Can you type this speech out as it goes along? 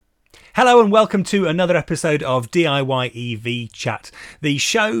Hello and welcome to another episode of DIY EV Chat, the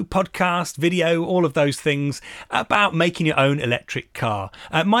show, podcast, video, all of those things about making your own electric car.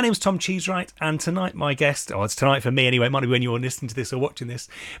 My name's Tom Cheesewright, and tonight my guest, it's tonight for me anyway, it might be when you're listening to this or watching this,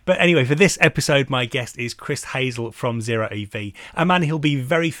 but anyway, for this episode my guest is Chris Hazell from Zero EV, a man who'll be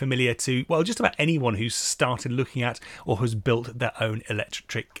very familiar to, well, just about anyone who's started looking at or has built their own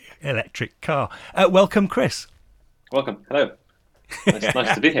electric car. Welcome, Chris. Welcome. Hello.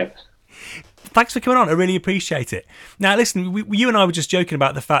 Nice to be here. Thanks for coming on. I really appreciate it. Now, listen, you and I were just joking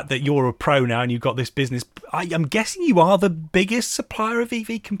about the fact that you're a pro now and you've got this business. I'm guessing you are the biggest supplier of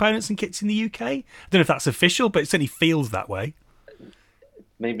EV components and kits in the UK. I don't know if that's official, but it certainly feels that way.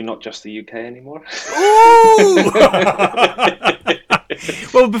 Maybe not just the UK anymore. Ooh!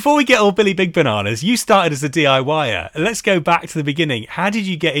 Well, before we get all Billy Big Bananas, you started as a DIYer. Let's go back to the beginning. How did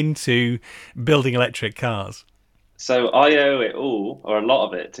you get into building electric cars? So I owe it all, or a lot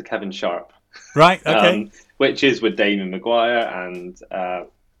of it, to Kevin Sharp. Right, okay. Which is with Damien Maguire and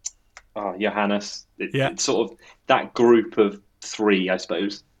Johannes. It's sort of that group of three, I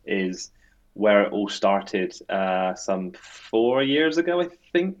suppose, is where it all started some 4 years ago, I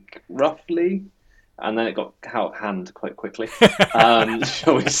think, roughly. And then it got out of hand quite quickly,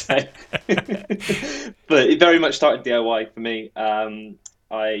 shall we say. But it very much started DIY for me.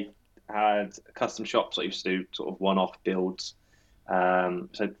 I had custom shops. I used to do sort of one-off builds. So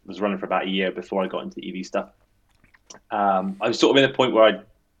I was running for about a year before I got into EV stuff. I was sort of in a point where I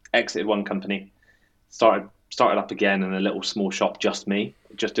exited one company, started up again in a little small shop, just me,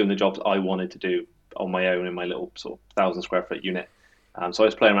 just doing the jobs I wanted to do on my own in my little sort of 1,000 square foot unit. So I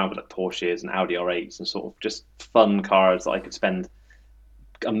was playing around with like Porsches and Audi R8s and sort of just fun cars that I could spend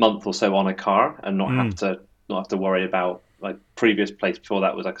a month or so on a car and not have to worry about. Like previous place before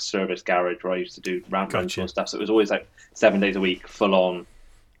that was like a service garage where I used to do ramp rental and stuff. So it was always like 7 days a week, full on,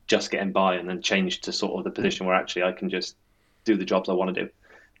 just getting by, and then changed to sort of the position where actually I can just do the jobs I want to do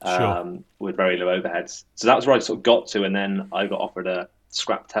with very low overheads. So that was where I sort of got to, and then I got offered a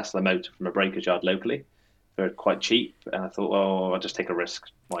scrap Tesla motor from a breakage yard locally for quite cheap, and I thought, well, I'll just take a risk.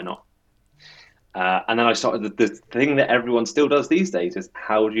 Why not? And then I started the thing that everyone still does these days is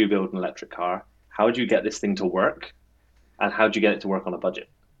how do you build an electric car? How do you get this thing to work? And how do you get it to work on a budget?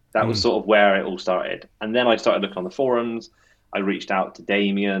 That was sort of where it all started. And then I started looking on the forums. I reached out to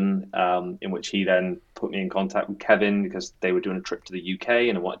Damien, in which he then put me in contact with Kevin because they were doing a trip to the UK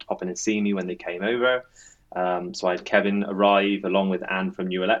and I wanted to pop in and see me when they came over. So I had Kevin arrive along with Anne from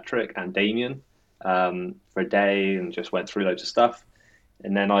New Electric and Damien for a day and just went through loads of stuff.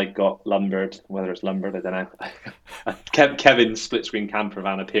 And then I got lumbered, whether it's lumbered, I don't know. Kevin's split screen camper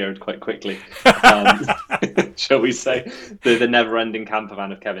van appeared quite quickly, shall we say. The never ending camper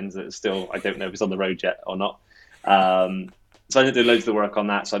van of Kevin's that is still, I don't know if it's on the road yet or not. So I did loads of the work on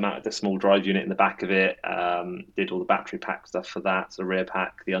that. So I mounted the small drive unit in the back of it, did all the battery pack stuff for that, so the rear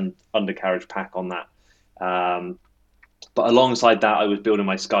pack, the undercarriage pack on that. But alongside that, I was building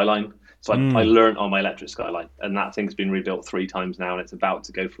my Skyline. So I learned on my electric Skyline, and that thing's been rebuilt 3 times now, and it's about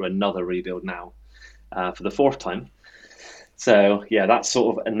to go through another rebuild now for the 4th time. So yeah, that's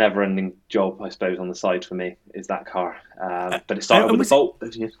sort of a never-ending job, I suppose, on the side for me, is that car. But it started with a Bolt.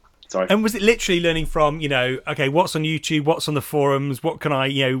 Sorry. And was it literally learning from, okay, what's on YouTube, what's on the forums, what can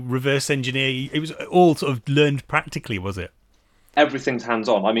I, reverse engineer? It was all sort of learned practically, was it? Everything's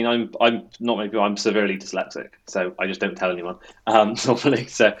hands-on. I mean, I'm not many people. I'm severely dyslexic, so I just don't tell anyone normally.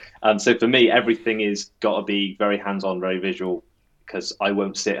 So for me, everything is got to be very hands-on, very visual, because I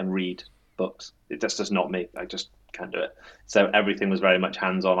won't sit and read books. That's just not me. I just can't do it. So everything was very much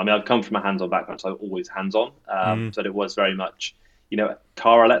hands-on. I mean, I've come from a hands-on background, so I'm always hands-on. But it was very much,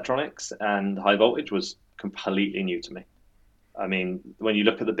 car electronics and high voltage was completely new to me. I mean, when you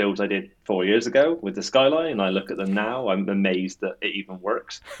look at the builds I did 4 years ago with the Skyline, and I look at them now, I'm amazed that it even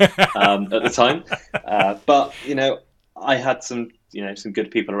works at the time. But I had some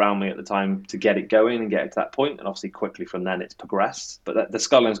good people around me at the time to get it going and get it to that point, and obviously quickly from then it's progressed. But the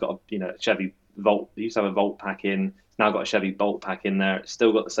Skyline's got a Chevy Volt. It used to have a Volt pack in. It's now got a Chevy Bolt pack in there. It's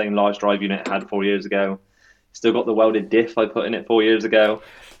still got the same large drive unit it had 4 years ago. Still got the welded diff I put in it 4 years ago.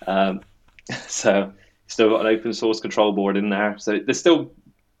 So. Still got an open source control board in there. So there's still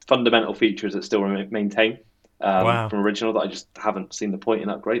fundamental features that still maintain from original that I just haven't seen the point in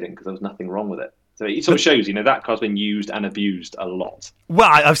upgrading because there was nothing wrong with it. So it sort of shows, that car's been used and abused a lot. Well,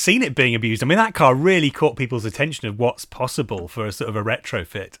 I've seen it being abused. I mean, that car really caught people's attention of what's possible for a sort of a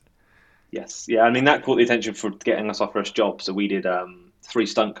retrofit. Yes. Yeah, I mean, that caught the attention for getting us our first job. So we did 3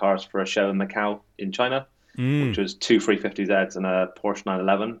 stunt cars for a show in Macau in China, which was 2 350Zs and a Porsche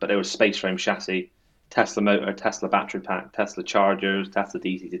 911, but they were space frame chassis. Tesla motor, Tesla battery pack, Tesla chargers, Tesla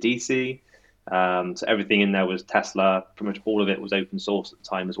DC to DC. So everything in there was Tesla. Pretty much all of it was open source at the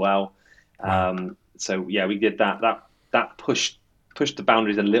time as well. Wow. So yeah, we did that. That pushed the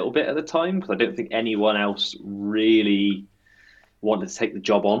boundaries a little bit at the time because I don't think anyone else really wanted to take the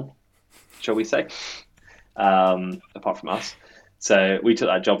job on, shall we say, apart from us. So we took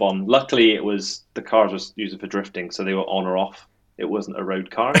that job on. Luckily, it was the cars was used for drifting, so they were on or off. It wasn't a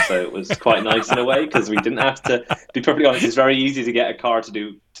road car, so it was quite nice in a way because we didn't have to. To be perfectly honest, it's very easy to get a car to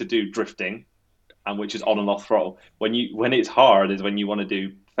do drifting, and which is on and off throttle. When it's hard is when you want to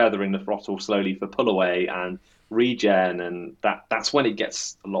do feathering the throttle slowly for pull away and regen, and that's when it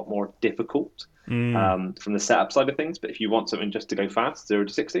gets a lot more difficult from the setup side of things. But if you want something just to go fast, 0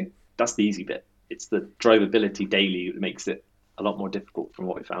 to 60, that's the easy bit. It's the drivability daily that makes it a lot more difficult from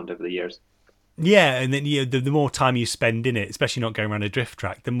what we found over the years. Yeah, and then the more time you spend in it, especially not going around a drift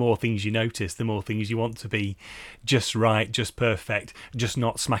track, the more things you notice, the more things you want to be just right, just perfect, just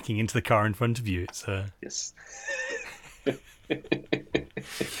not smacking into the car in front of you. It's Yes.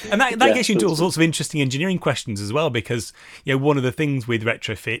 And that gets you into all sorts of interesting engineering questions as well, because one of the things with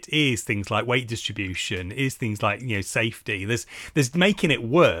retrofit is things like weight distribution, is things like safety. There's making it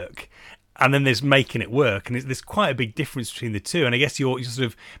work, and then there's making it work, and there's quite a big difference between the two. And I guess you're sort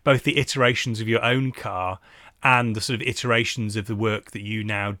of both the iterations of your own car and the sort of iterations of the work that you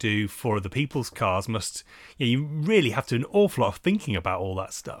now do for other people's cars must you really have to do an awful lot of thinking about all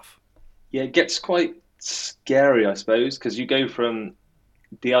that stuff. Yeah, it gets quite scary, I suppose, because you go from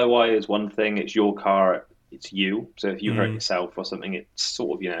DIY is one thing, it's your car, it's you. So if you hurt yourself or something, it's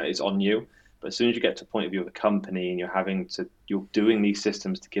sort of, it's on you. But as soon as you get to a point of view of a company and you're doing these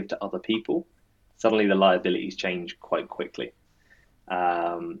systems to give to other people, suddenly the liabilities change quite quickly.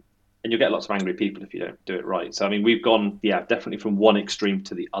 And you'll get lots of angry people if you don't do it right. So, I mean, we've gone, definitely from one extreme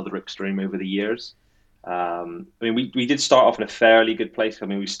to the other extreme over the years. We did start off in a fairly good place. I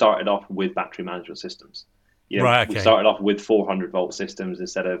mean, we started off with battery management systems. Right, okay. We started off with 400 volt systems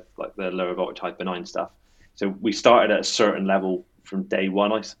instead of like the lower voltage Hyper 9 stuff. So we started at a certain level from day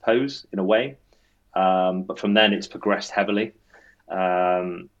one, I suppose, in a way. But from then it's progressed heavily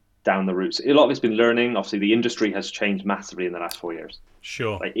down the routes. A lot of it's been learning. Obviously, the industry has changed massively in the last 4 years.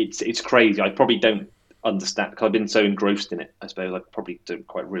 Sure. Like, it's crazy. I probably don't understand because I've been so engrossed in it. I suppose I probably don't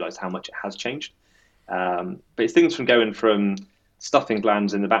quite realize how much it has changed. But it's things from going from stuffing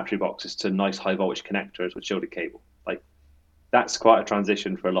glands in the battery boxes to nice high voltage connectors with shielded cable. Like, that's quite a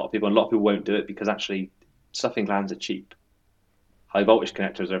transition for a lot of people. And a lot of people won't do it because actually stuffing glands are cheap. High voltage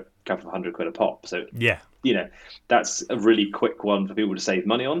connectors are a couple of £100 a pop. So yeah, that's a really quick one for people to save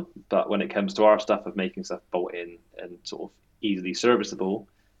money on. But when it comes to our stuff of making stuff bolt in and sort of easily serviceable,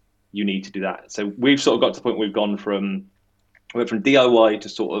 you need to do that. So we've sort of got to the point where we went from DIY to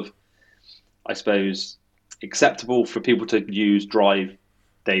sort of, I suppose, acceptable for people to use, drive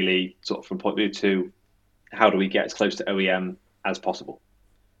daily, sort of from point of view to how do we get as close to OEM as possible.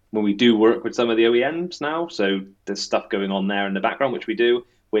 When we do work with some of the OEMs now, so there's stuff going on there in the background, which we do,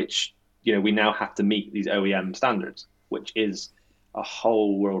 which, we now have to meet these OEM standards, which is a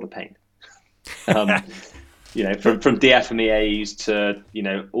whole world of pain. From DFMEAs to,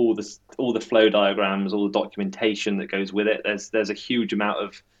 all the flow diagrams, all the documentation that goes with it, there's a huge amount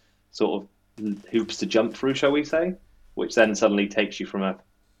of sort of hoops to jump through, shall we say, which then suddenly takes you from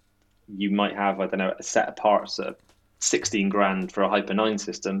you might have, I don't know, a set of parts that are 16 grand for a Hyper 9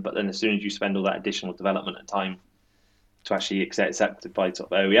 system, but then as soon as you spend all that additional development and time to actually get accepted by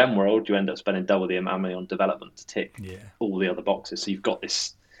sort of OEM world, you end up spending double the amount of money on development to tick all the other boxes. So you've got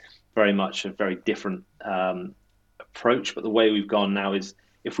this very much a very different approach, but the way we've gone now is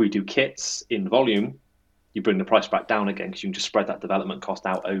if we do kits in volume, you bring the price back down again because you can just spread that development cost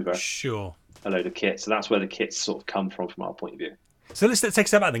out over a load of kits. So that's where the kits sort of come from our point of view. So let's take a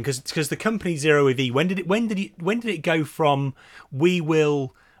step back then, because the company Zero EV, when did it go from we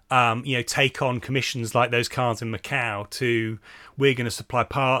will take on commissions like those cars in Macau to we're going to supply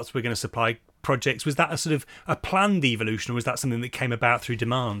parts, we're going to supply projects? Was that a sort of a planned evolution, or was that something that came about through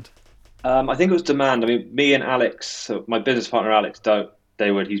demand? I think it was demand. I mean, me and Alex, so my business partner Alex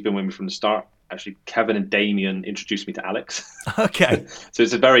Dayward, he's been with me from the start. Actually, Kevin and Damien introduced me to Alex. Okay. So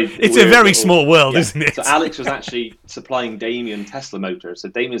it's a very small world, isn't it? So Alex was actually supplying Damien Tesla motors. So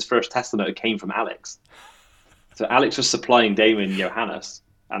Damien's first Tesla motor came from Alex. So Alex was supplying Damien Johannes,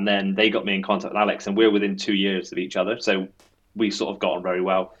 and then they got me in contact with Alex, and we're within 2 years of each other. So we sort of got on very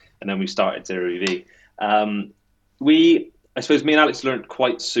well, and then we started Zero EV. I suppose me and Alex learned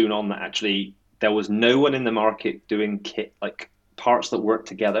quite soon on that actually there was no one in the market doing kit, like parts that work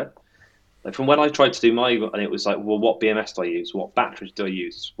together. Like from when I tried to do my, and it was like, well, what BMS do I use? What batteries do I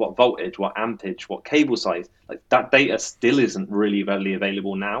use? What voltage? What ampage? What cable size? Like that data still isn't really readily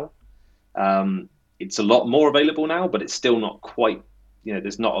available now. It's a lot more available now, but it's still not quite.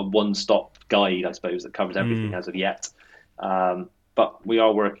 There's not a one-stop guide, I suppose, that covers everything as of yet. But we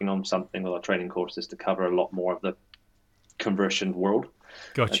are working on something with our training courses to cover a lot more of the conversion world.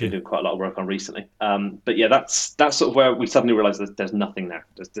 I've Gotcha. been doing quite a lot of work on recently. But yeah, that's sort of where we suddenly realised that there's nothing there.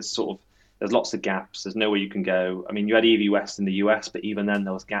 There's lots of gaps. There's nowhere you can go. I mean, you had EV West in the US, but even then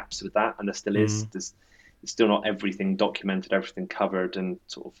there was gaps with that, and there still is. There's still not everything documented, everything covered, and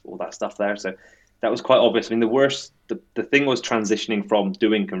sort of all that stuff there. So that was quite obvious. I mean, the thing was transitioning from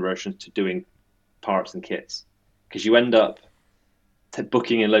doing conversions to doing parts and kits, because you end up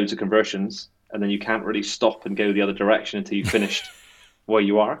booking in loads of conversions, and then you can't really stop and go the other direction until you've finished where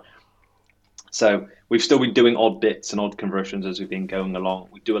you are. So we've still been doing odd bits and odd conversions as we've been going along.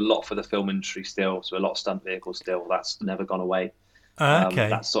 We do a lot for the film industry still, so a lot of stunt vehicles still. That's never gone away. Okay.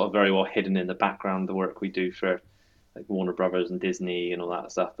 That's sort of very well hidden in the background, the work we do for like Warner Brothers and Disney and all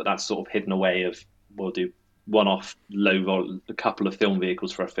that stuff. But that's sort of hidden away of we'll do one-off low vol, a couple of film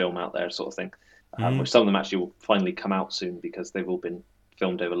vehicles for a film out there sort of thing. Which some of them actually will finally come out soon because they've all been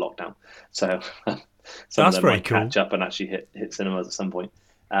filmed over lockdown. So some of them might catch up and actually hit cinemas at some point.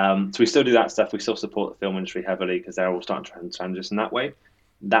 So we still do that stuff. We still support the film industry heavily because they're all starting to transition that way.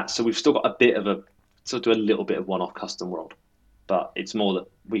 So we've still got a bit of do a little bit of one-off custom world, but it's more that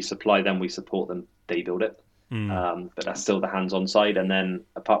we supply them, we support them, they build it. But that's still the hands-on side. And then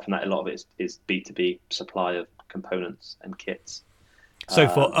apart from that, a lot of it is B2B supply of components and kits. So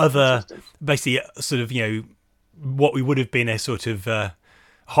for other, basically, sort of, what we would have been a sort of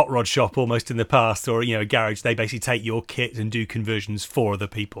hot rod shop almost in the past, or a garage, they basically take your kit and do conversions for other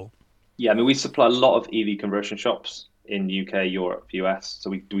people. Yeah, I mean, we supply a lot of EV conversion shops in UK, Europe, US. So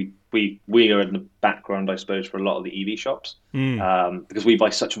we are in the background, I suppose, for a lot of the EV shops because we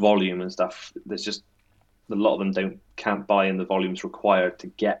buy such volume and stuff. There's just a lot of them can't buy in the volumes required to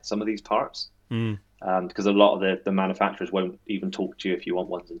get some of these parts. Because a lot of the manufacturers won't even talk to you if you want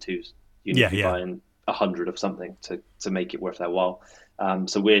ones and twos. You need to be buying 100 of something to make it worth their while.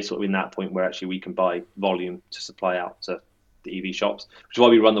 So we're sort of in that point where actually we can buy volume to supply out to the EV shops, which is why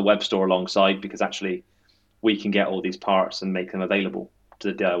we run the web store alongside, because actually we can get all these parts and make them available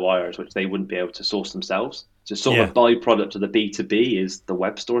to the DIYers, which they wouldn't be able to source themselves. So sort of a byproduct of the B2B is the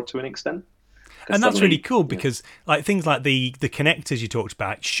web store to an extent. And that's really cool because like things like the connectors you talked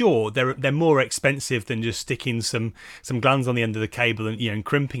about, sure, they're more expensive than just sticking some glands on the end of the cable and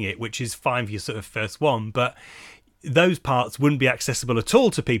crimping it, which is fine for your sort of first one, but those parts wouldn't be accessible at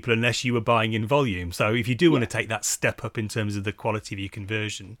all to people unless you were buying in volume. So if you do want to take that step up in terms of the quality of your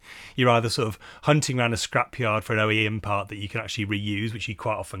conversion, you're either sort of hunting around a scrapyard for an OEM part that you can actually reuse, which you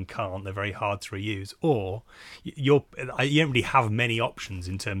quite often can't. They're very hard to reuse. Or you don't really have many options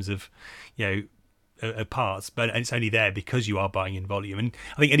in terms of, parts, but it's only there because you are buying in volume. And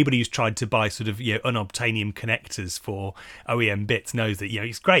I think anybody who's tried to buy sort of unobtainium connectors for OEM bits knows that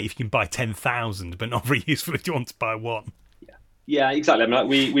it's great if you can buy 10,000, but not very useful if you want to buy one. Yeah, exactly. I mean,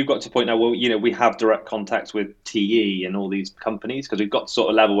 like we've got to a point now where we have direct contacts with TE and all these companies because we've got to sort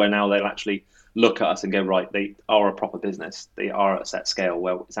of level where now they'll actually look at us and go, right, they are a proper business. They are at a set scale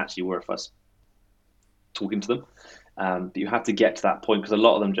where it's actually worth us talking to them. But you have to get to that point because a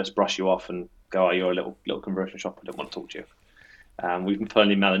lot of them just brush you off and go, oh, you're a little conversion shop. I don't want to talk to you. We've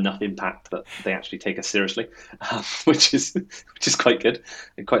finally made enough impact that they actually take us seriously, which is quite good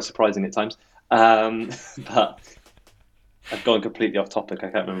and quite surprising at times. But I've gone completely off topic. I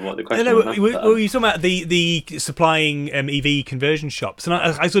can't remember what the question was. Well, you're talking about the supplying EV conversion shops, and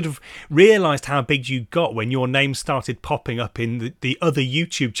I sort of realised how big you got when your name started popping up in the other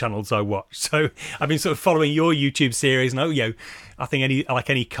YouTube channels I watch. So I've been sort of following your YouTube series, and I think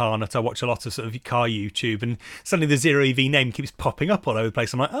any car nut, I watch a lot of sort of car YouTube, and suddenly the Zero EV name keeps popping up all over the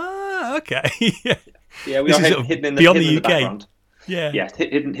place. I'm like, okay. Yeah, we are hidden in the background. Yeah,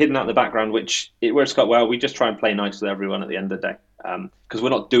 hidden out in the background, which it works quite well. We just try and play nice with everyone at the end of the day, because we're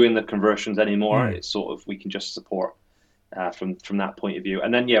not doing the conversions anymore. It's sort of we can just support from that point of view.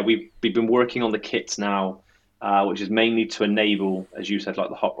 And then we've been working on the kits now, which is mainly to enable, as you said, like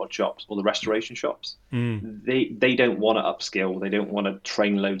the hot rod shops or the restoration shops. They don't want to upskill. They don't want to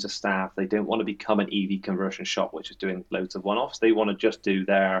train loads of staff. They don't want to become an EV conversion shop, which is doing loads of one-offs. They want to just do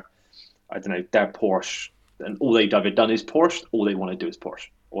their Porsche. And all they've ever done is Porsche. All they want to do is Porsche.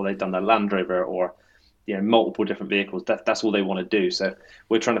 Or they've done their Land Rover or multiple different vehicles. That's all they want to do. So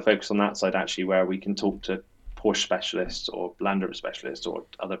we're trying to focus on that side actually, where we can talk to Porsche specialists or Land Rover specialists or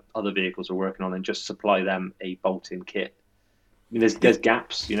other vehicles we're working on and just supply them a bolt-in kit mean, there's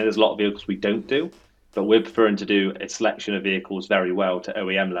gaps. There's a lot of vehicles we don't do, but we're preferring to do a selection of vehicles very well to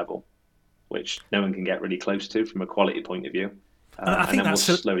OEM level, which no one can get really close to from a quality point of view. And I And think then we'll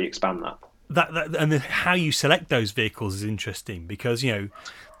that's slowly expand that. how you select those vehicles is interesting, because the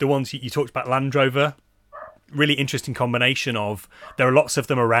ones you talked about, Land Rover, really interesting combination of, there are lots of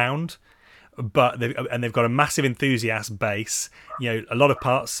them around, but they've got a massive enthusiast base, a lot of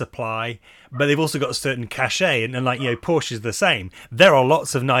parts supply, but they've also got a certain cachet, and like Porsche's the same. There are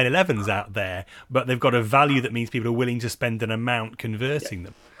lots of 911s out there, but they've got a value that means people are willing to spend an amount converting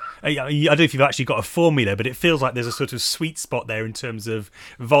them. I don't know if you've actually got a formula, but it feels like there's a sort of sweet spot there in terms of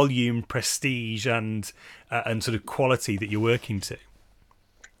volume, prestige, and sort of quality that you're working to.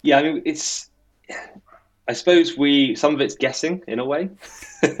 Yeah, I mean, I suppose some of it's guessing in a way,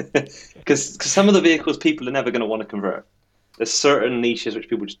 because some of the vehicles people are never going to want to convert. There's certain niches which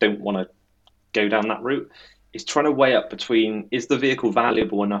people just don't want to go down that route. It's trying to weigh up between, is the vehicle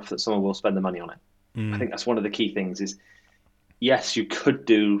valuable enough that someone will spend the money on it? I think that's one of the key things is, yes, you could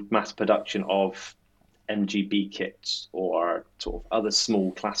do mass production of MGB kits or sort of other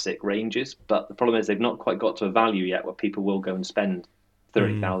small classic ranges, but the problem is they've not quite got to a value yet where people will go and spend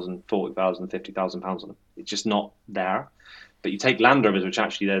 30,000, 40,000, 50,000 pounds on them. It's just not there. But you take Land Rovers, which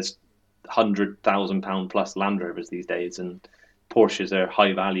actually there's £100,000 plus Land Rovers these days, and Porsches are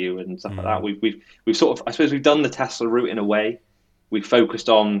high value and stuff like that. We've sort of, I suppose, we've done the Tesla route in a way. We've focused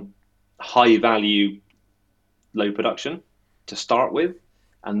on high value, low production to start with,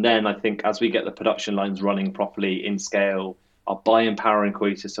 and then I think as we get the production lines running properly in scale, our buying power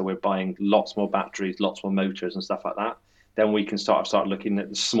increases, so we're buying lots more batteries, lots more motors and stuff like that. Then we can start looking at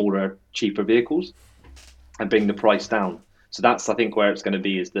the smaller, cheaper vehicles and bring the price down. So that's, I think, where it's going to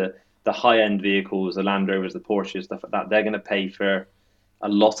be, is the high-end vehicles, the Land Rovers, the Porsches, stuff like that. They're going to pay for a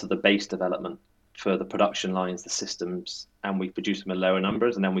lot of the base development for the production lines, the systems, and we produce them in lower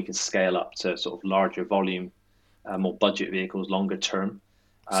numbers, and then we can scale up to sort of larger volume, more budget vehicles, longer term.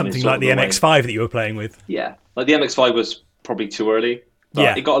 Something like the MX-5 that you were playing with. Yeah, like the MX-5 was probably too early.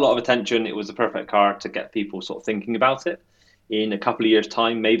 But it got a lot of attention. It was the perfect car to get people sort of thinking about it. In a couple of years'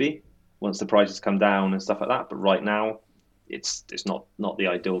 time, maybe, once the prices come down and stuff like that. But right now, it's not the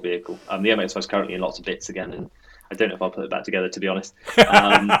ideal vehicle. The MX-5 is currently in lots of bits again, and I don't know if I'll put it back together, to be honest.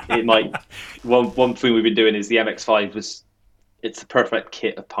 It might. One thing we've been doing is the MX-5 it's the perfect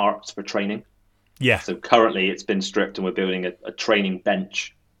kit of parts for training. Yeah. So currently, it's been stripped, and we're building a training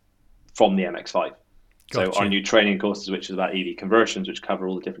bench from the MX-5. Gotcha. So our new training courses, which is about EV conversions, which cover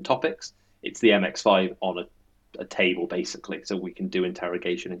all the different topics, it's the MX-5 on a table, basically, so we can do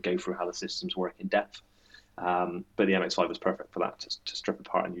interrogation and go through how the systems work in depth. But the MX-5 was perfect for that, to strip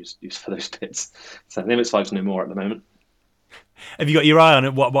apart and use for those bits. So the MX-5's no more at the moment. Have you got your eye on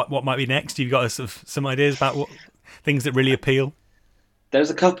it? What might be next? Have you got some ideas about what things that really appeal? There's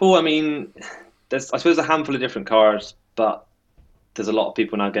a couple. I mean, there's, I suppose, a handful of different cars, but there's a lot of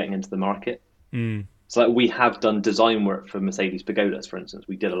people now getting into the market. So we have done design work for Mercedes Pagodas, for instance.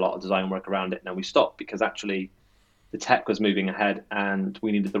 We did a lot of design work around it, and then we stopped because actually the tech was moving ahead and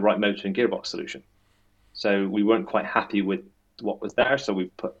we needed the right motor and gearbox solution. So we weren't quite happy with what was there, so we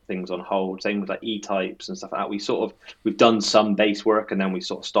put things on hold. Same with like E-types and stuff like that. We've done some base work, and then we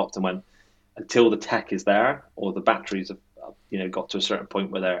sort of stopped and went, until the tech is there or the batteries have got to a certain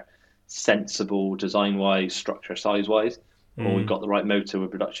point where they're sensible design-wise, structure size-wise, or we've got the right motor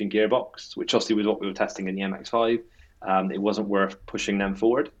with production gearbox, which obviously was what we were testing in the MX-5. It wasn't worth pushing them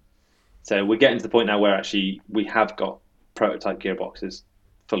forward. So we're getting to the point now where actually we have got prototype gearboxes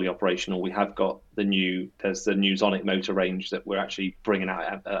fully operational. We have got there's the new Sonic motor range that we're actually bringing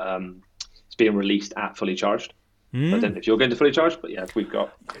out. It's being released at fully charged. I don't know if you're going to fully charged, but yeah, we've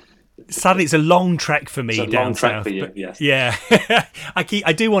got. Sadly, it's a long trek for me down south. For you, yes. Yeah, I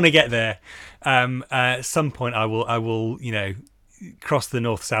do want to get there. At some point, I will, cross the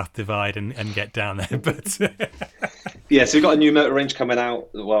north-south divide and get down there. But yeah, so we've got a new motor range coming out.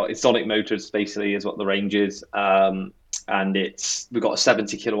 Well, it's Sonic Motors, basically, is what the range is. And we've got a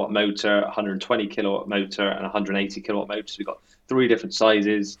 70 kilowatt motor, 120 kilowatt motor, and 180 kilowatt motors. We've got 3 different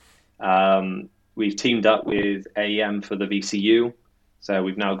sizes. We've teamed up with AEM for the VCU. So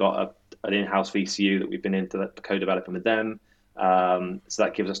we've now got an in-house VCU that we've been into co-developing with them. So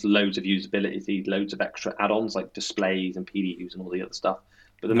that gives us loads of usability, loads of extra add-ons like displays and PDUs and all the other stuff.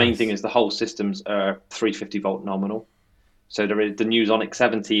 But the main thing is the whole systems are 350 volt nominal. So the new Sonic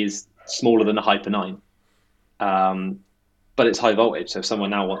 70 is smaller than a Hyper 9. But it's high voltage. So if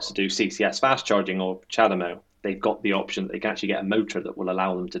someone now wants to do CCS fast charging or CHAdeMO, they've got the option that they can actually get a motor that will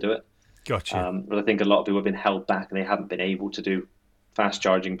allow them to do it. Gotcha. But I think a lot of people have been held back and they haven't been able to do fast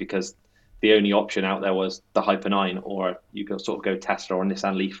charging because the only option out there was the Hyper 9, or you could sort of go Tesla or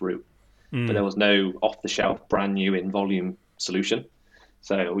Nissan Leaf route. But there was no off-the-shelf, brand new in volume solution.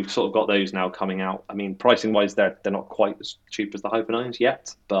 So we've sort of got those now coming out. I mean, pricing-wise, they're not quite as cheap as the Hyper 9s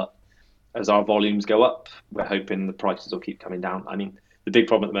yet, but as our volumes go up, we're hoping the prices will keep coming down. I mean, the big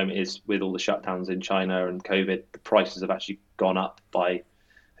problem at the moment is with all the shutdowns in China and COVID, the prices have actually gone up by, I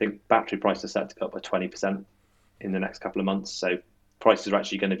think battery prices are set to go up by 20% in the next couple of months. So prices are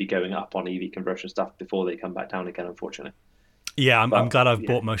actually going to be going up on EV conversion stuff before they come back down again, unfortunately. Yeah, I'm glad I've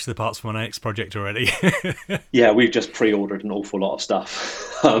bought most of the parts for my next project already. Yeah, we've just pre-ordered an awful lot of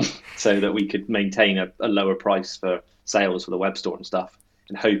stuff so that we could maintain a lower price for sales for the web store and stuff,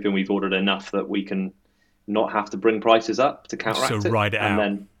 and hoping we've ordered enough that we can not have to bring prices up to counteract so ride it and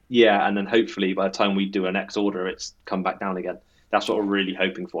out. then hopefully by the time we do a next order, it's come back down again. That's what we're really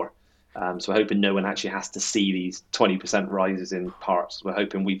hoping for. So we're hoping no one actually has to see these 20% rises in parts. We're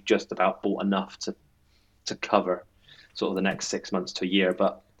hoping we've just about bought enough to cover sort of the next 6 months to a year.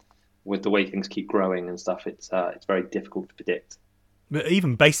 But with the way things keep growing and stuff, it's very difficult to predict. But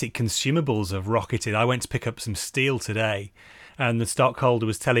even basic consumables have rocketed. I went to pick up some steel today, and the stockholder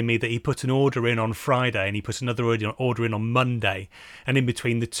was telling me that he put an order in on Friday and he put another order in on Monday, and in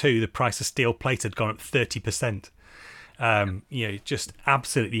between the two, the price of steel plate had gone up 30%. Just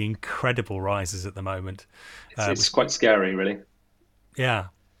absolutely incredible rises at the moment. It's quite scary, really. Yeah.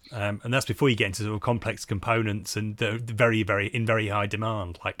 And that's before you get into sort of complex components and the very, very high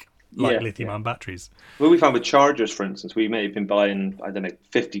demand, like lithium-ion batteries. Well, we found with chargers, for instance, we may have been buying,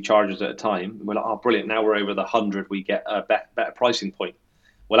 50 chargers at a time. And we're like, oh, brilliant. Now we're over the 100, we get a better pricing point.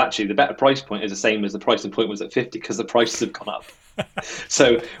 Well, actually, the better price point is the same as the pricing point was at 50 because the prices have gone up.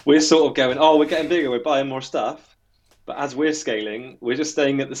 So we're sort of going, oh, we're getting bigger, we're buying more stuff. But as we're scaling, we're just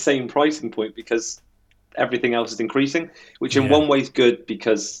staying at the same pricing point because everything else is increasing, which in one way is good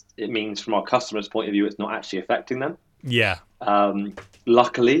because it means from our customers' point of view, it's not actually affecting them. Yeah.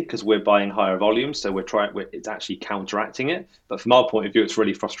 Luckily, because we're buying higher volumes, so it's actually counteracting it. But from our point of view, it's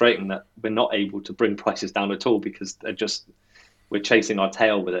really frustrating that we're not able to bring prices down at all because we're chasing our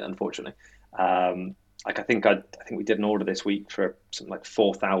tail with it, unfortunately. I think we did an order this week for something like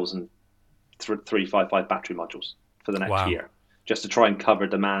 4,000 355 battery modules for the next year, just to try and cover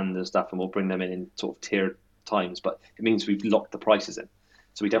demand and stuff, and we'll bring them in sort of tiered times. But it means we've locked the prices in,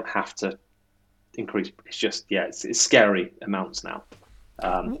 so we don't have to increase. It's just it's scary amounts now,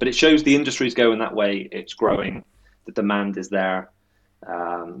 but it shows the industry's going that way. It's growing, the demand is there,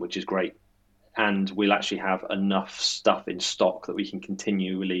 which is great, and we'll actually have enough stuff in stock that we can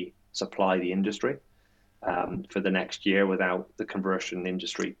continually supply the industry for the next year without the conversion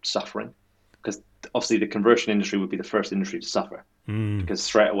industry suffering. Because obviously the conversion industry would be the first industry to suffer, because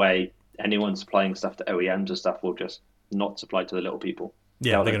straight away anyone supplying stuff to OEMs and stuff will just not supply to the little people.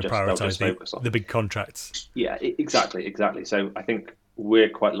 Yeah, they're going to prioritize the big contracts. Yeah, exactly. So I think we're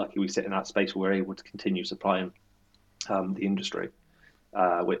quite lucky we sit in that space where we're able to continue supplying the industry,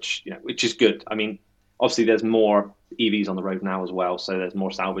 which is good. I mean, obviously there's more EVs on the road now as well, so there's more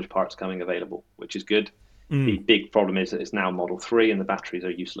salvage parts coming available, which is good. The big problem is that it's now Model 3 and the batteries are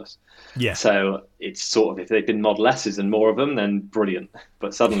useless. Yeah. So it's sort of, if they've been Model S's and more of them, then brilliant.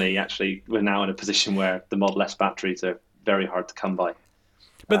 But suddenly, actually, we're now in a position where the Model S batteries are very hard to come by.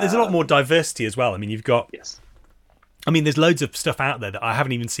 But there's a lot more diversity as well. I mean, you've got... Yes. I mean, there's loads of stuff out there that I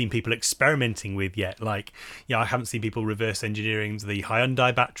haven't even seen people experimenting with yet. Like, I haven't seen people reverse engineering the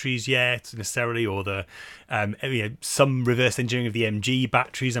Hyundai batteries yet, necessarily, or the some reverse engineering of the MG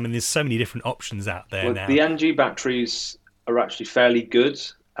batteries. I mean, there's so many different options out there now. The MG batteries are actually fairly good.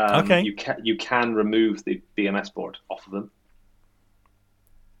 Okay. You can remove the BMS board off of them.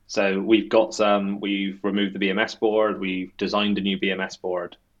 So we've removed the BMS board. We've designed a new BMS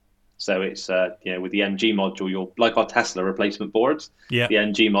board. So it's with the MG module, you'll, like our Tesla replacement boards, the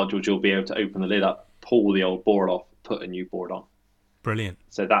MG modules, you'll be able to open the lid up, pull the old board off, put a new board on. Brilliant.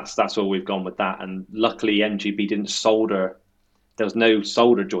 So that's all we've gone with that. And luckily MGB didn't solder. There was no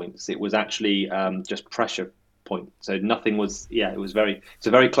solder joints. It was actually just pressure point. So nothing was. Yeah, it's a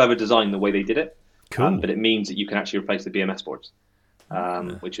very clever design the way they did it. Cool. But it means that you can actually replace the BMS boards,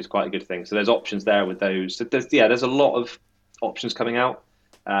 which is quite a good thing. So there's options there with those. So there's a lot of options coming out.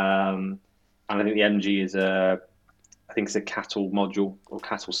 And I think the MG is it's a cattle module or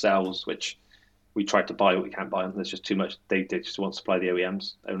cattle cells, which we tried to buy, but we can't buy them. There's just too much. They just want to supply the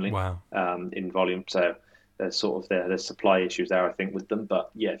OEMs only. Wow. In volume. So there's there's supply issues there, I think, with them. But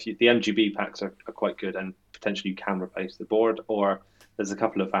yeah, the MGB packs are quite good, and potentially you can replace the board, or there's a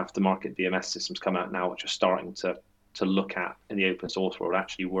couple of aftermarket BMS systems come out now which are starting to look at in the open source world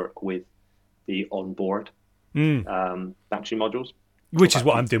actually work with the onboard battery modules. which is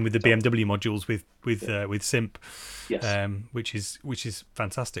what I'm doing with the BMW modules with Simp, Yes. which is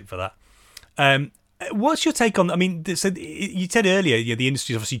fantastic for that. What's your take on? I mean, so you said earlier, the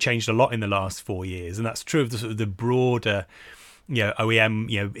industry's obviously changed a lot in the last 4 years, and that's true of the sort of the broader, OEM,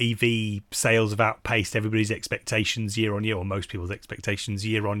 EV sales have outpaced everybody's expectations year on year, or most people's expectations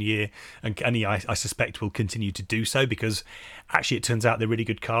year on year, and I suspect will continue to do so because actually it turns out they're really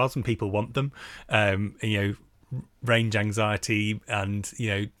good cars and people want them. Range anxiety and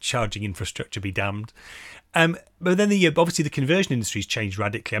charging infrastructure be damned. But then obviously the conversion industry's changed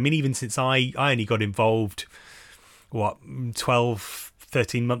radically. I mean, even since I only got involved, 12,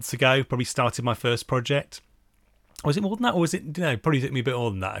 13 months ago, probably started my first project. Was it more than that, or was it? No, probably took me a bit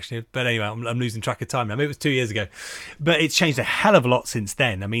more than that actually. But anyway, I'm losing track of time now. Maybe it was 2 years ago, but it's changed a hell of a lot since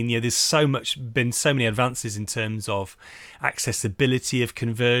then. I mean, there's been so many advances in terms of accessibility of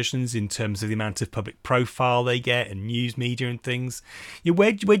conversions, in terms of the amount of public profile they get and news media and things.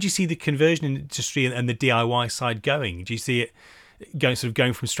 Where do you see the conversion industry and the DIY side going? Do you see it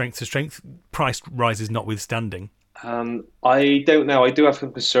going from strength to strength, price rises notwithstanding? I don't know. I do have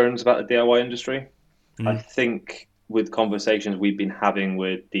some concerns about the DIY industry. I Mm. think with conversations we've been having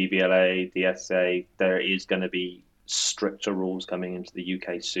with DVLA, DSA, there is going to be stricter rules coming into the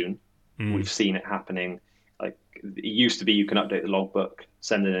UK soon. Mm. We've seen it happening. Like it used to be, you can update the logbook,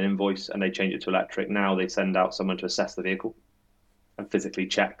 send in an invoice, and they change it to electric. Now they send out someone to assess the vehicle and physically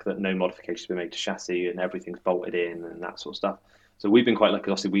check that no modifications have been made to chassis and everything's bolted in and that sort of stuff. So we've been quite lucky.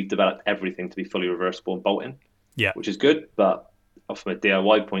 Obviously, we've developed everything to be fully reversible and bolt in, Yeah. which is good, but from a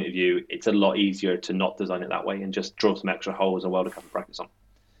DIY point of view, it's a lot easier to not design it that way and just drill some extra holes and weld a couple of brackets on,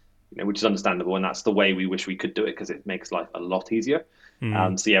 which is understandable. And that's the way we wish we could do it because it makes life a lot easier.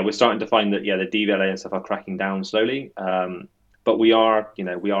 Mm. So we're starting to find that the DVLA and stuff are cracking down slowly. But we are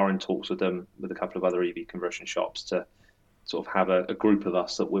in talks with them, with a couple of other EV conversion shops to sort of have a group of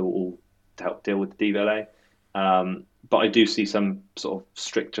us that will all help deal with the DVLA. But I do see some sort of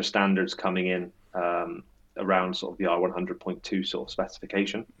stricter standards coming in. Around sort of the R100.2 sort of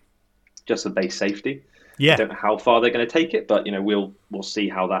specification, just for base safety. Yeah. I don't know how far they're going to take it, but we'll see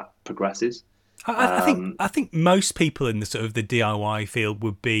how that progresses. I think most people in the sort of the DIY field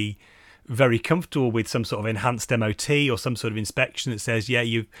would be very comfortable with some sort of enhanced MOT or some sort of inspection that says,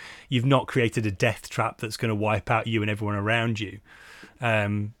 you've not created a death trap that's going to wipe out you and everyone around you.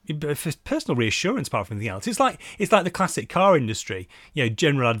 But for personal reassurance, apart from anything else, it's like the classic car industry.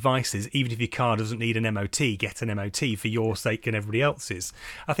 General advice is, even if your car doesn't need an MOT, get an MOT for your sake and everybody else's.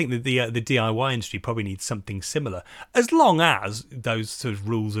 I think that the DIY industry probably needs something similar, as long as those sort of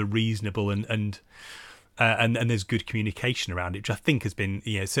rules are reasonable and there's good communication around it, which I think has been,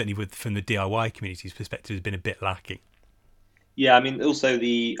 certainly from the DIY community's perspective, has been a bit lacking. Yeah, I mean, also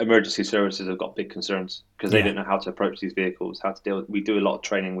the emergency services have got big concerns because they Yeah. don't know how to approach these vehicles, how to deal with. We do a lot of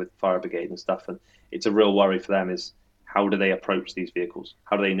training with fire brigade and stuff, and it's a real worry for them is how do they approach these vehicles?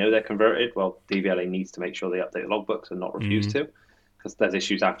 How do they know they're converted? Well, DVLA needs to make sure they update the logbooks and not refuse to, because there's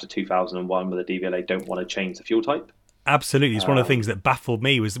issues after 2001 where the DVLA don't want to change the fuel type. Absolutely. It's one of the things that baffled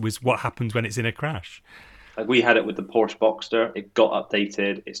me was what happens when it's in a crash. Like we had it with the Porsche Boxster, it got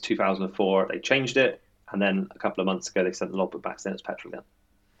updated. It's 2004. They changed it. And then a couple of months ago, they sent the logbook back saying it's petrol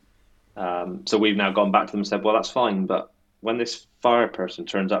again. So we've now gone back to them and said, well, that's fine. But when this fire person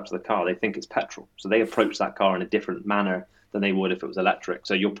turns up to the car, they think it's petrol. So they approach that car in a different manner than they would if it was electric.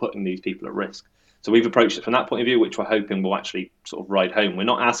 So you're putting these people at risk. So we've approached it from that point of view, which we're hoping will actually sort of ride home. We're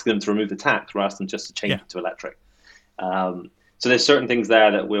not asking them to remove the tax. We're asking them just to change it to electric. So there's certain things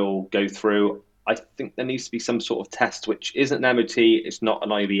there that we'll go through. I think there needs to be some sort of test, which isn't an MOT, it's not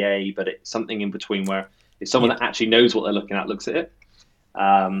an IVA, but it's something in between where if someone that actually knows what they're looking at looks at it.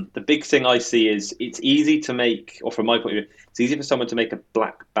 The big thing I see is it's easy to make, or from my point of view, it's easy for someone to make a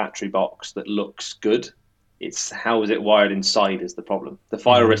black battery box that looks good. It's how is it wired inside is the problem. The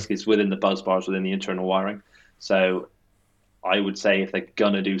fire risk is within the buzz bars, within the internal wiring. So I would say if they're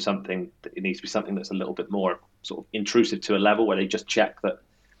going to do something, it needs to be something that's a little bit more sort of intrusive to a level where they just check that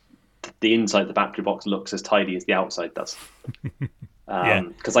the inside of the battery box looks as tidy as the outside does.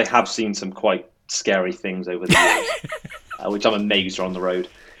 Because I have seen some quite scary things over the years, which I'm amazed are on the road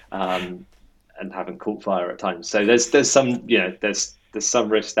and haven't caught fire at times. So there's some there's some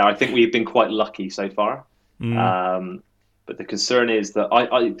risk there. I think we've been quite lucky so far, but the concern is that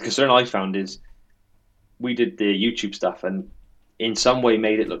the concern I found is we did the YouTube stuff and in some way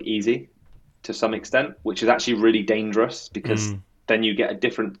made it look easy to some extent, which is actually really dangerous because then you get a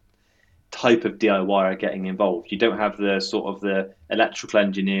different type of DIYer getting involved. You don't have the sort of the electrical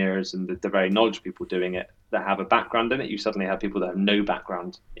engineers and the very knowledgeable people doing it that have a background in it. You suddenly have people that have no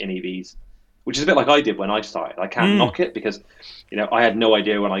background in EVs which is a bit like I did when I started. I can't knock it because, I had no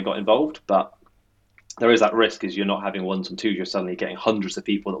idea when I got involved, but there is that risk is you're not having ones and twos. You're suddenly getting hundreds of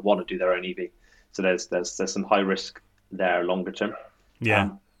people that want to do their own EV. So there's some high risk there longer term. Yeah.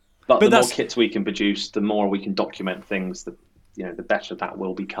 But the more kits we can produce, the more we can document things, the better that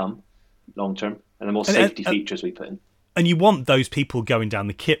will become long term, and the more safety features we put in. And you want those people going down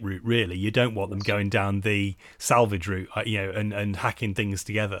the kit route, really. You don't want them going down the salvage route, and hacking things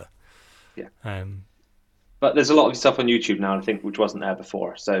together. Yeah. But there's a lot of stuff on YouTube now, I think, which wasn't there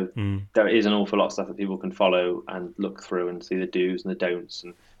before. So there is an awful lot of stuff that people can follow and look through and see the do's and the don'ts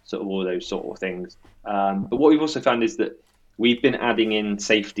and sort of all those sort of things. But what we've also found is that we've been adding in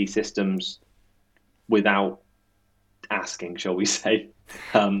safety systems without asking, shall we say.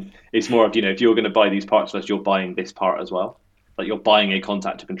 It's more of, if you're going to buy these parts from us, you're buying this part as well. Like you're buying a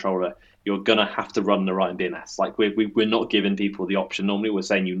contactor controller, you're going to have to run the right BMS. Like we're not giving people the option. Normally we're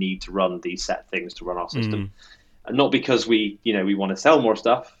saying you need to run these set things to run our system. And not because we want to sell more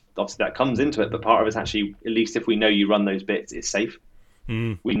stuff. Obviously that comes into it, but part of it's actually, at least if we know you run those bits, it's safe.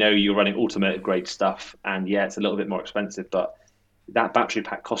 We know you're running automotive grade stuff, and it's a little bit more expensive, but that battery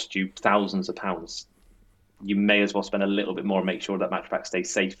pack costs you thousands of pounds. You may as well spend a little bit more and make sure that battery pack stays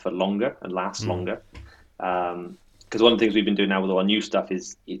safe for longer and lasts longer. Because one of the things we've been doing now with all our new stuff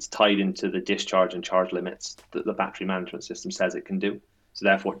is it's tied into the discharge and charge limits that the battery management system says it can do. So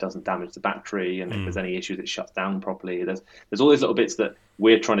therefore, it doesn't damage the battery, and if there's any issues, it shuts down properly. There's all these little bits that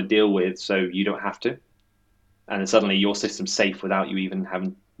we're trying to deal with, so you don't have to. And then suddenly your system's safe without you even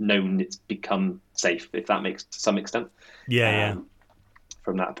having known it's become safe, if that makes to some extent. Yeah.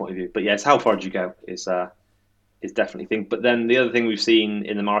 From that point of view, but it's how far do you go is definitely thing. But then the other thing we've seen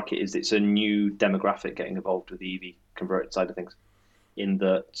in the market is it's a new demographic getting involved with the EV converted side of things, in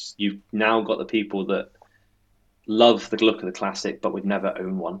that you've now got the people that love the look of the Classic but would never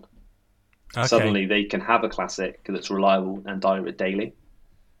own one. Okay. Suddenly they can have a Classic that's reliable and drive it daily.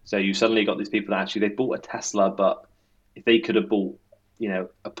 So you suddenly got these people that actually they bought a Tesla, but if they could have bought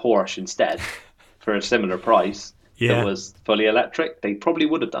a Porsche instead for a similar price that was fully electric, they probably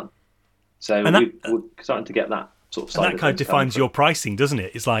would have done. So we're starting to get that sort of side. And that kind of defines your pricing, doesn't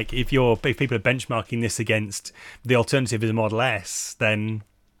it? It's like if people are benchmarking this against the alternative is a Model S, then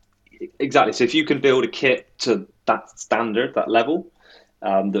exactly. So if you can build a kit to that standard, that level,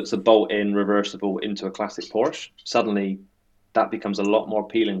 that's a bolt-in reversible into a classic Porsche, suddenly that becomes a lot more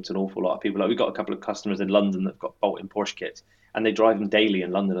appealing to an awful lot of people. Like we've got a couple of customers in London that've got bolt-in Porsche kits, and they drive them daily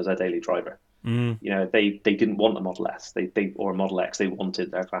in London as their daily driver. They didn't want a Model S, or a Model X. They wanted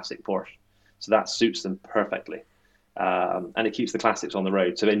their classic Porsche. So that suits them perfectly. And it keeps the classics on the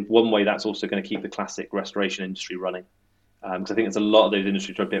road. So in one way, that's also going to keep the classic restoration industry running. Because I think there's a lot of those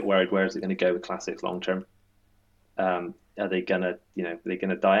industries are a bit worried, where is it going to go with classics long term? Are they going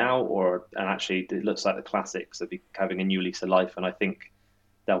to die out? And actually, it looks like the classics are having a new lease of life. And I think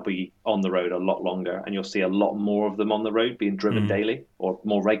they'll be on the road a lot longer. And you'll see a lot more of them on the road being driven daily or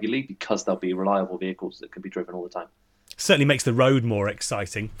more regularly, because they'll be reliable vehicles that can be driven all the time. Certainly makes the road more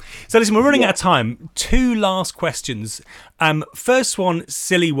exciting. So listen, we're running out of time. 2 last questions. First one,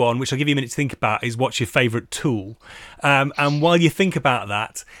 silly one, which I'll give you a minute to think about, is what's your favourite tool? And while you think about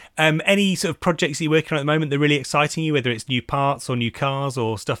that, any sort of projects that you're working on at the moment that are really exciting you, whether it's new parts or new cars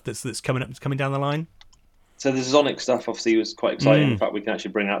or stuff that's coming down the line? So the Zonic stuff obviously was quite exciting. In fact, we can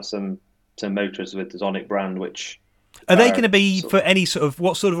actually bring out some motors with the Zonic brand, which are they going to be for any sort of,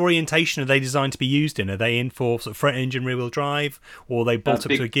 what sort of orientation are they designed to be used in? Are they in for sort of front engine, rear wheel drive, or are they bolt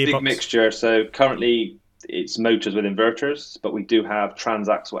up to a gearbox? Big mixture. So currently it's motors with inverters, but we do have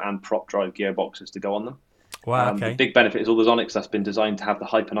transaxle and prop drive gearboxes to go on them. Wow, okay. The big benefit is all the Zonic stuff's been designed to have the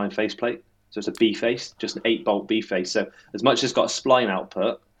Hyper 9 faceplate. So it's a B face, just an 8-bolt B face. So as much as it's got a spline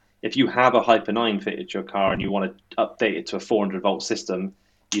output, if you have a Hyper 9 fitted to your car and you want to update it to a 400-volt system,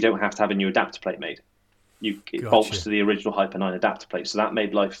 you don't have to have a new adapter plate made. It bolts to the original Hyper 9 adapter plate. So that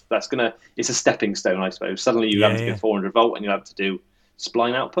made life, it's a stepping stone, I suppose. Suddenly you have to get 400 volt and you have to do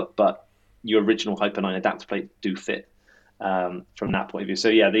spline output, but your original Hyper 9 adapter plate do fit from that point of view. So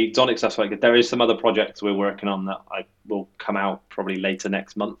the Zonic stuff's quite good. There is some other projects we're working on that I will come out probably later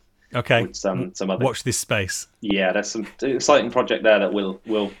next month. Okay. With some other. Watch this space. Yeah, there's some exciting project there that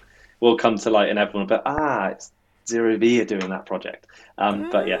will come to light and everyone will be, it's Zero V are doing that project.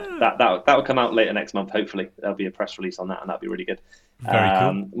 But that will come out later next month. Hopefully there'll be a press release on that, and that'll be really good. Very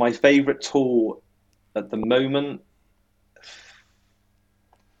cool. My favorite tool at the moment,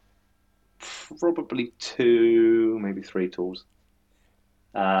 probably 2, maybe 3 tools.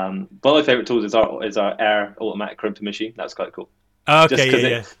 One of my favorite tools is our air automatic crimping machine. That's quite cool.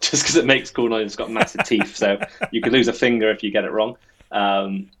 Okay, just because it makes cool noise. It's got massive teeth, so you could lose a finger if you get it wrong.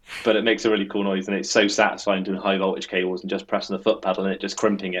 But it makes a really cool noise, and it's so satisfying doing high voltage cables and just pressing the foot pedal and it just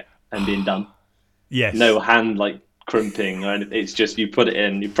crimping it and being done. Yes. No hand like crimping or anything. It's just you put it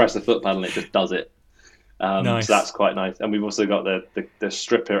in, you press the foot pedal, and it just does it. Nice. So that's quite nice. And we've also got the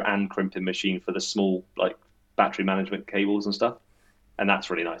stripper and crimping machine for the small like battery management cables and stuff. And that's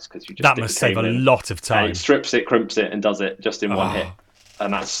really nice because you just that must save a lot of time. And it strips it, crimps it, and does it just in one hit.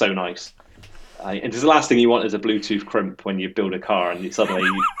 And that's so nice. And the last thing you want is a Bluetooth crimp when you build a car, and you suddenly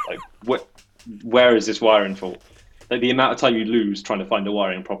like, where is this wiring for? Like the amount of time you lose trying to find a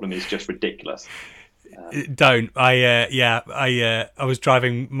wiring problem is just ridiculous. I was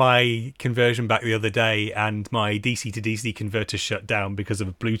driving my conversion back the other day, and my DC to DC converter shut down because of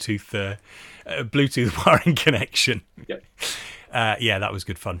a Bluetooth wiring connection. Yep. That was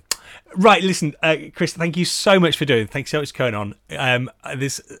good fun. Right, listen, Chris, thank you so much for doing it. Thanks so much for going on.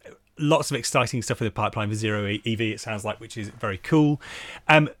 There's lots of exciting stuff in the pipeline for Zero EV, it sounds like, which is very cool.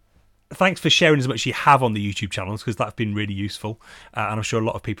 Thanks for sharing as much as you have on the YouTube channels, because that's been really useful. And I'm sure a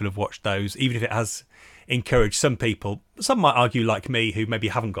lot of people have watched those, even if it has encouraged some people. Some might argue, like me, who maybe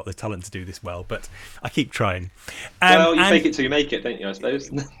haven't got the talent to do this well, but I keep trying. Well, you fake it till you make it, don't you, I suppose?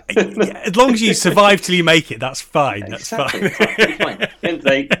 As long as you survive till you make it, that's fine. That's exactly. fine. And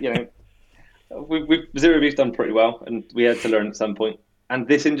Zero EV's done pretty well, and we had to learn at some point. And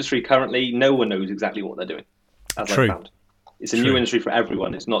this industry currently, no one knows exactly what they're doing, as I found. It's a new industry for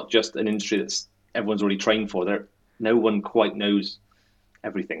everyone. It's not just an industry that's everyone's already trained for. No one quite knows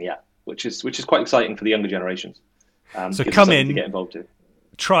everything yet, which is quite exciting for the younger generations. So come in, to get involved in.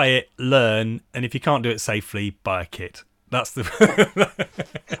 Try it, learn, and if you can't do it safely, buy a kit. That's the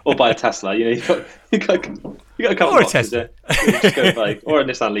or buy a Tesla. You got a couple or a options Tesla. Just go buy, or a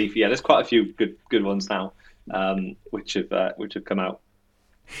Nissan Leaf. Yeah, there's quite a few good ones now, which have come out.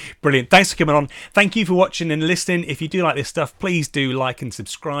 Brilliant. Thanks for coming on. Thank you for watching and listening. If you do like this stuff, please do like and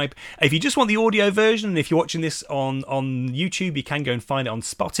subscribe. If you just want the audio version, and if you're watching this on YouTube, you can go and find it on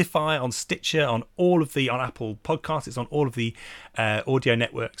Spotify, on Stitcher, on Apple Podcasts. It's on all of the audio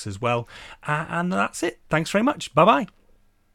networks as well. And that's it. Thanks very much. Bye-bye.